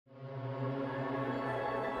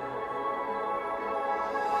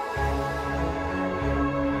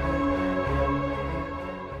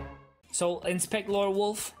So inspect Lord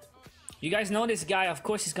Wolf. You guys know this guy, of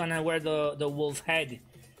course he's gonna wear the wolf head.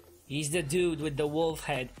 He's the dude with the wolf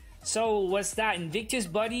head. So what's that? Invictus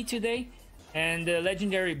Buddy today, and the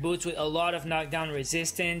legendary boots with a lot of knockdown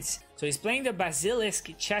resistance. So he's playing the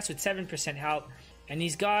Basilisk chest with 7% health, and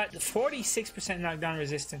he's got 46% knockdown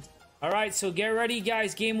resistance. Alright, so get ready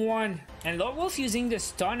guys, game 1. And Lord Wolf using the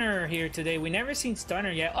stunner here today. We never seen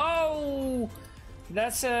stunner yet. Oh!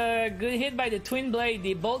 That's a good hit by the Twin Blade.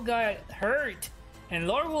 They both got hurt. And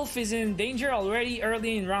Lord Wolf is in danger already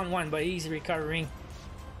early in round 1, but he's recovering.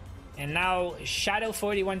 And now Shadow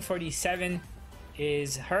 4147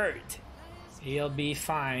 is hurt. He'll be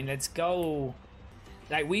fine. Let's go.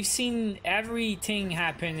 Like, we've seen everything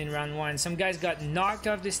happen in round 1. Some guys got knocked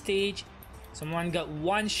off the stage. Someone got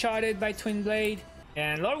one-shotted by Twin Blade.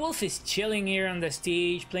 And Lord Wolf is chilling here on the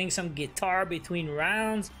stage, playing some guitar between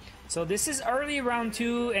rounds. So this is early round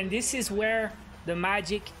 2, and this is where the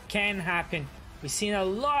magic can happen. We've seen a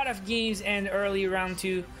lot of games end early round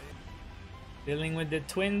 2. Dealing with the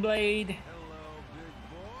Twin Blade.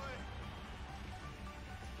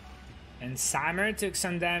 And Sammer took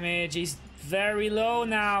some damage. He's very low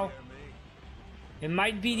now. It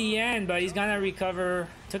might be the end, but he's gonna recover.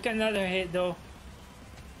 Took another hit though.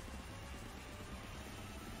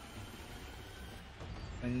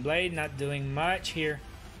 Twin Blade not doing much here.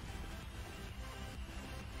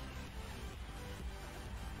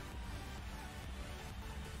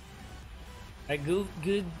 A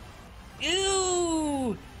good.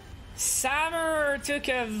 Ew! Sammer took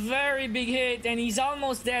a very big hit and he's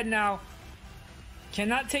almost dead now.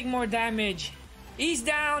 Cannot take more damage. He's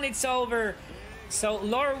down, it's over. So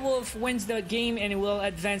Lord Wolf wins the game and will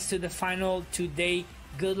advance to the final today.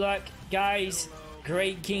 Good luck, guys.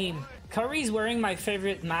 Great game. Curry's wearing my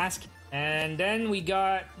favorite mask. And then we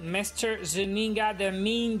got Mr. Zuninga, the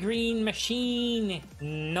mean green machine.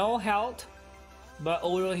 No health, but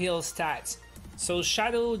auto heal stats. So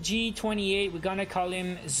Shadow G28, we're gonna call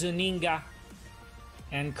him Zuninga.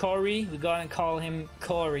 And Corey, we're gonna call him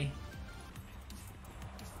Corey.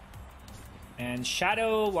 And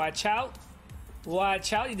Shadow, watch out.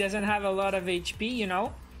 Watch out, he doesn't have a lot of HP, you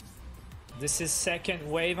know. This is second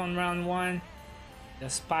wave on round 1. The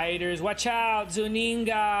spiders, watch out,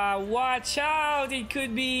 Zuninga, watch out, it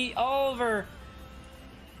could be over.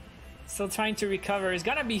 Still trying to recover. It's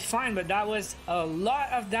gonna be fine, but that was a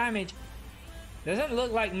lot of damage. Doesn't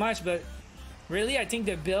look like much, but really I think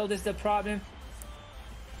the build is the problem.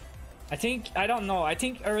 I don't know. I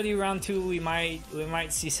think early round 2 we might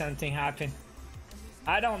see something happen.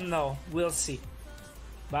 I don't know. We'll see.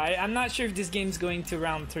 But I'm not sure if this game's going to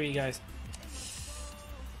round 3, guys.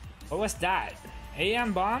 What was that?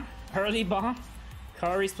 AM bomb? Early bomb?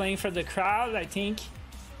 Corey's playing for the crowd, I think.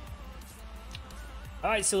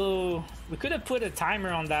 Alright, so we could have put a timer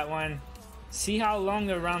on that one. See how long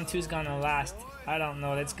the round 2 is gonna last. I don't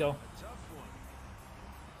know. Let's go.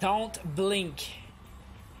 Don't blink.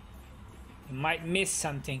 You might miss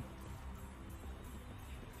something.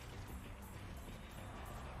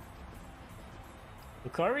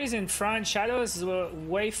 Corey's in front. Shadow is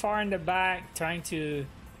way far in the back, trying to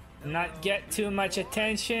not get too much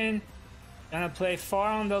attention. Gonna play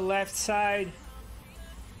far on the left side.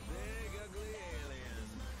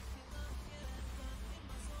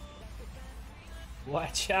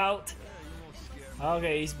 Watch out.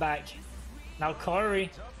 Okay, he's back. Now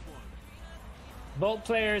Corey. Both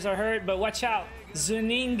players are hurt, but watch out.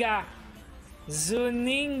 Zuninga.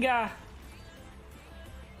 Zuninga.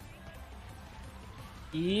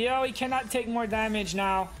 Yo, he cannot take more damage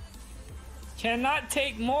now. Cannot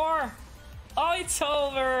take more. Oh, it's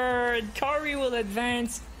over. Corey will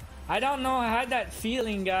advance. I don't know. I had that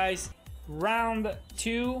feeling, guys. Round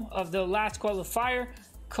 2 of the last qualifier.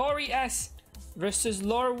 Corey S versus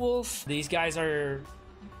Lord Wolf. These guys are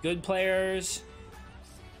good players.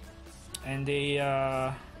 And they,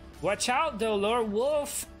 watch out though, Lord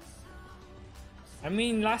Wolf. I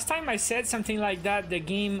mean, last time I said something like that, the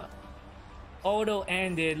game auto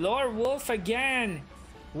ended. Lord Wolf again.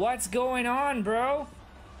 What's going on, bro?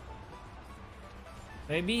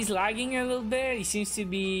 Maybe he's lagging a little bit. He seems to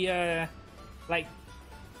be, like,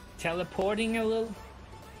 teleporting a little.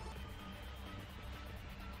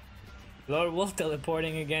 Lord Wolf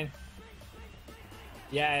teleporting again.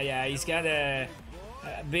 Yeah, he's got a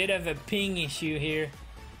bit of a ping issue here.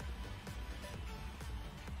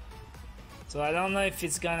 So I don't know if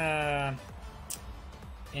it's gonna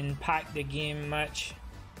impact the game much,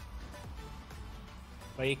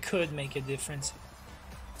 but it could make a difference.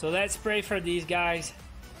 So let's pray for these guys.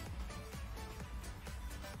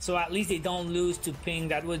 So at least they don't lose to ping.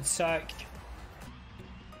 That would suck.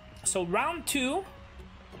 So round 2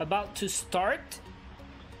 about to start.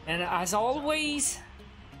 And as always,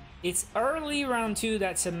 it's early round 2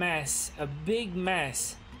 that's a mess. A big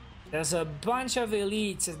mess. There's a bunch of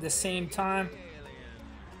elites at the same time.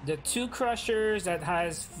 The 2 crushers that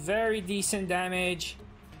has very decent damage.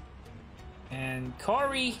 And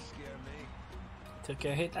Corey took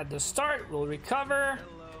a hit at the start, will recover.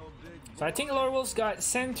 So I think Lord Wolf's got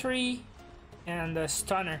Sentry and a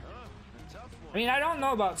Stunner. I mean, I don't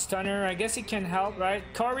know about Stunner. I guess it can help, right?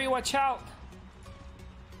 Corey, watch out.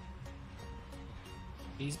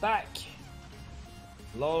 He's back.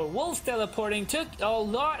 Lord Wolf teleporting took a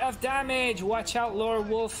lot of damage. Watch out, Lord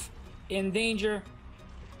Wolf in danger.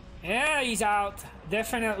 Yeah, he's out.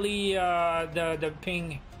 Definitely the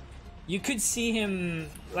ping. You could see him,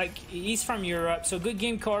 like, he's from Europe. So good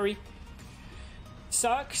game, Corey.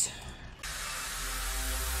 Sucks.